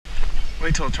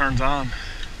Wait till it turns on.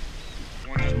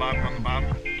 One just bobbing on the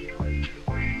bottom.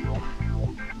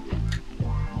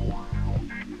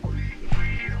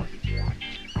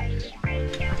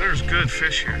 There's good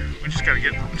fish here. We just gotta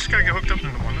get hooked up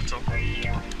into one, that's all.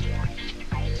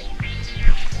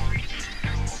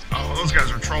 Oh, those guys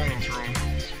are trolling through them.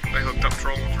 They hooked up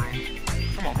trolling through them.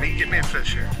 Come on, Mate, get me a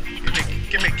fish here.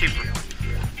 Give me a keeper.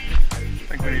 I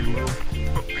think we need to move.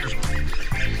 Oh, there's one.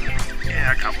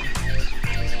 Yeah, I got one.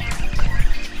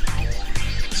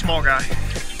 Small guy.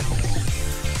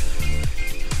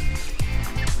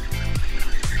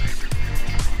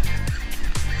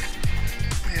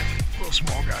 Yeah, little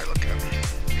small guy, look at him.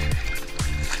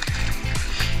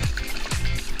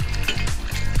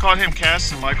 Caught him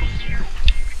casting, Michael.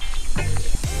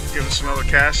 Give us another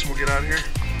cast and we'll get out of here.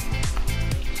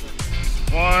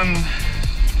 1,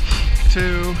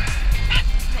 2,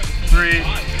 3,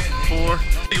 4.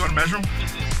 You want to measure him?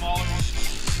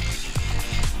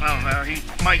 I don't know. He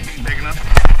might be big enough.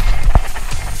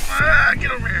 Ah,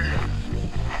 get over here.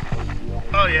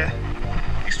 Oh yeah.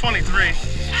 He's 23.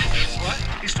 What?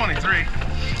 He's 23. I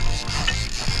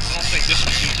don't think this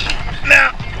one's going to keep.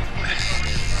 Now,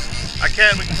 I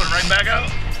can. We can put it right back out.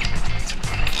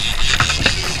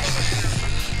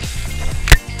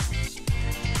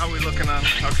 How are we looking on?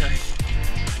 Okay.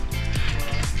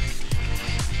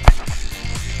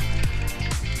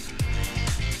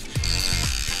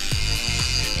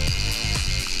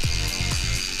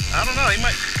 I don't know, he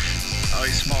might. Oh,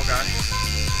 he's a small guy.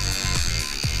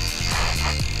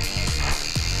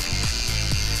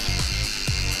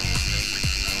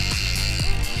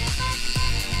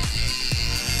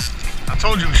 I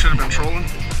told you we should have been trolling.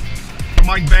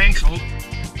 Mike Banks,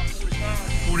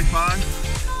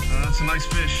 45. That's a nice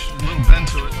fish. A little bend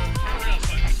to it.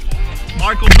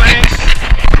 Michael Banks,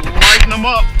 lighten them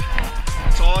up.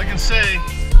 That's all I can say.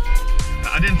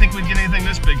 I didn't think we'd get anything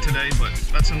this big today, but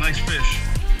that's a nice fish.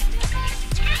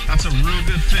 That's a real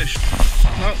good fish.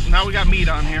 Well, now we got Meat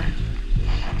on here.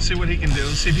 See what he can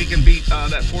do. See if he can beat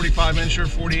that 45-incher,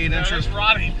 48-incher. That's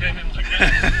Roddy pinning like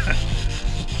that.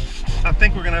 I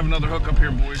think we're gonna have another hook up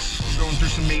here, boys. We're going through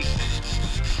some meat.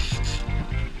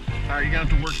 All right, you're gonna have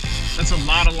to work. That's a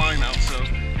lot of line out, so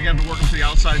you're gonna have to work him to the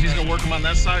outside. If he's gonna work him on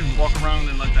that side, walk around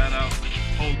and let that out.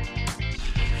 Hold.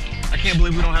 I can't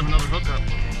believe we don't have another hook up.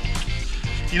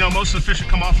 You know, most of the fish have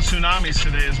come off the tsunamis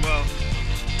today as well.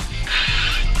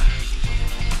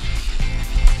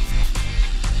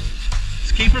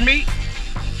 Is keeper Meat?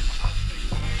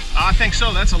 I think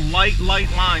so. That's a light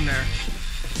line there.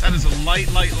 That is a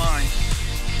light line.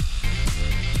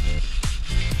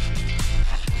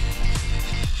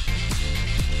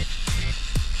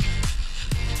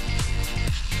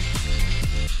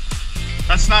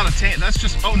 That's not a tan. That's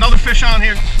just, oh, another fish on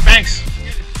here. Banks.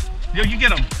 Yo, you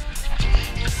get him.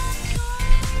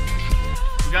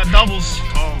 We got doubles.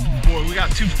 Oh boy, we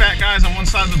got two fat guys on one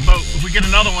side of the boat. If we get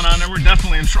another one on there, we're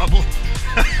definitely in trouble.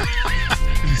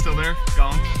 Is he still there?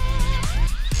 Gone.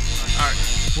 All right,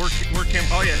 work him.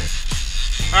 Oh yeah.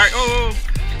 All right. Oh.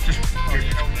 Just here.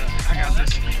 I got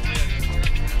this.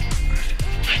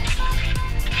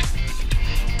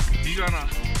 You gonna.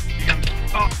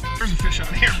 Oh, there's a fish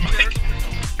on here, Mike.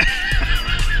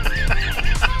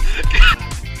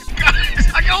 Guys,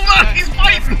 hold on, he's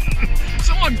biting.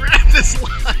 Someone grab this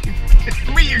line.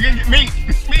 Meat, you're gonna get meat.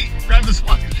 Grab this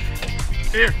line.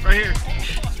 Here, right here.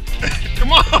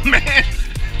 Come on, man.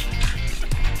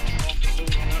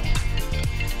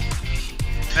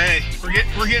 Hey,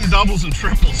 we're getting doubles and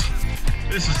triples.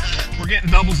 We're getting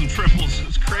doubles and triples.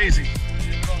 It's crazy.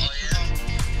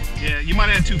 Yeah, you might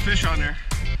have had two fish on there.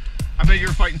 I bet you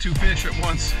were fighting two fish at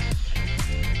once.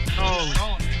 Oh,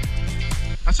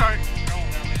 that's all right.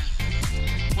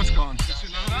 What's gone?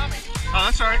 Oh,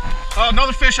 that's all right. Oh,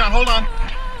 another fish on. Hold on.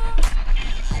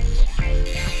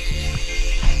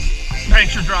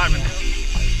 Thanks, you're driving.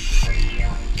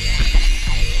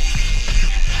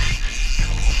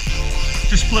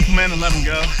 Just flip them in and let them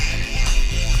go.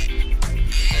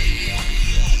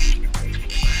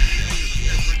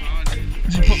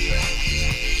 Just put.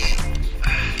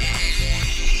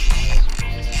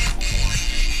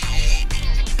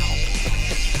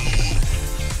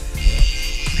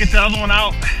 Get the other one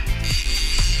out.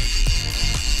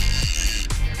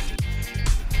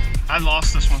 I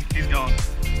lost this one. He's gone.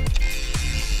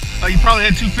 Oh, you probably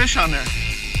had two fish on there.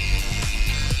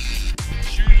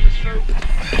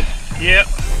 Yep.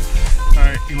 All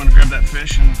right, you want to grab that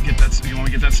fish and get that? You want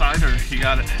to get that side, or you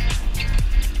got it?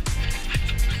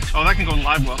 Oh, that can go in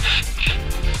live well.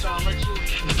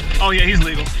 Oh yeah, he's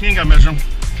legal. He ain't got to measure him.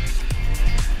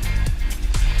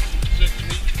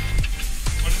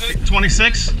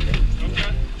 26?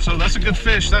 So that's a good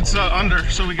fish. That's under.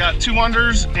 So we got 2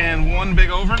 unders and 1 big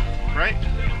over, right?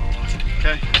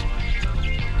 Okay.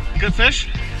 Good fish?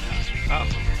 Oh.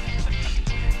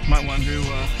 Might want to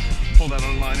pull that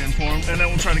other line in for him. And then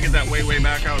we'll try to get that way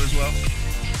back out as well.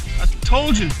 I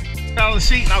told you, out of the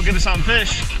seat and I'll get us on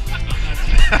fish.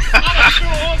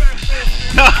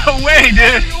 No way,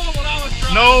 dude.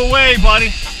 No way,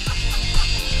 buddy.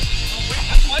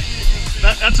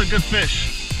 That's a good fish.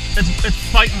 It's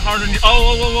fighting harder than you.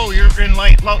 Oh, whoa, whoa, whoa, you're in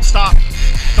lane. Stop.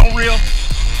 Don't reel.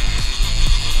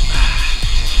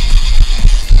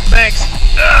 Thanks.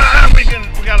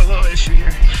 We got a little issue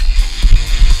here.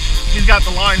 He's got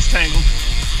the lines tangled.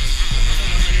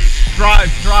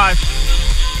 Drive.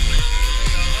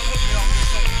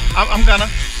 I'm gonna.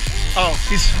 Oh,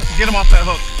 get him off that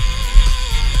hook.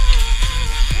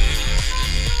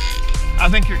 I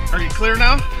think are you clear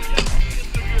now?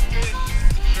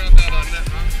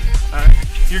 Alright,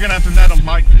 you're gonna have to net him,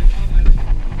 Mike.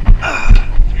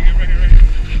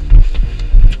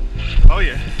 Oh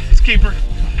yeah, it's keeper.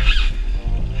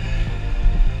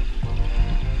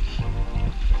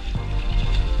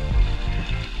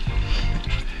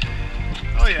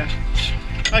 Oh yeah,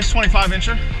 nice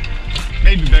 25-incher,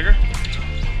 maybe bigger.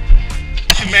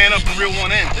 You man up and reel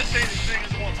one in. This ain't as big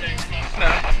as one thing. No,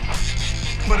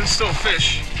 but it's still a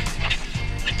fish.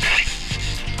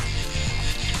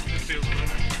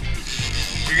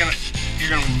 You're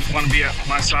gonna want to be at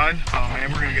my side. Oh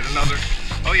man, we're gonna get another.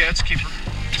 Oh yeah, it's a keeper.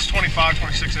 It's 25,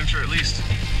 26-incher at least.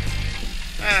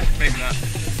 Maybe not.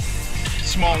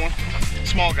 Small one,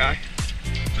 small guy.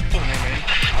 Just pull him in.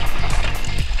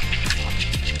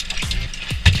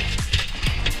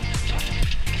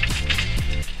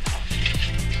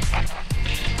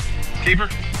 Keeper.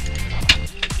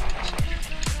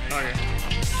 Oh yeah.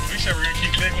 We said we're gonna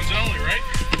keep big ones only, right?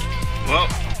 Well,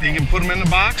 you can put them in the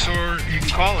box or you can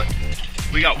call it.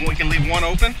 We can leave one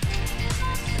open.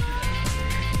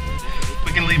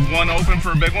 We can leave one open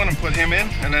for a big one and put him in,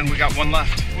 and then we got one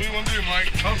left. What do you want to do,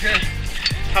 Mike? Okay.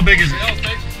 How big is it?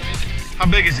 How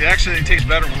big is it? Actually, it tastes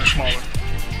better when they're smaller.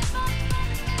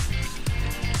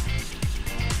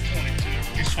 22.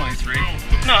 He's 23.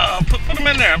 No, put him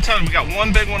in there. I'm telling you, we got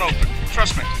one big one open.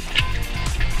 Trust me.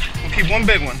 We'll keep one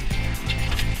big one.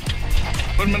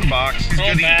 Put him in the box. He's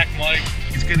good back, eating. Mike.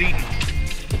 He's good eating.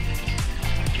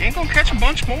 You ain't gonna catch a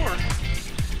bunch more.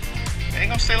 It ain't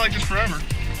gonna stay like this forever.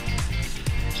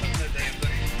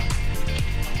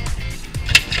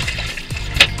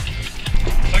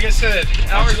 Like I said,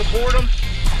 hours of boredom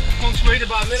punctuated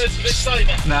by minutes of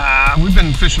excitement. Nah, we've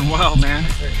been fishing well, man.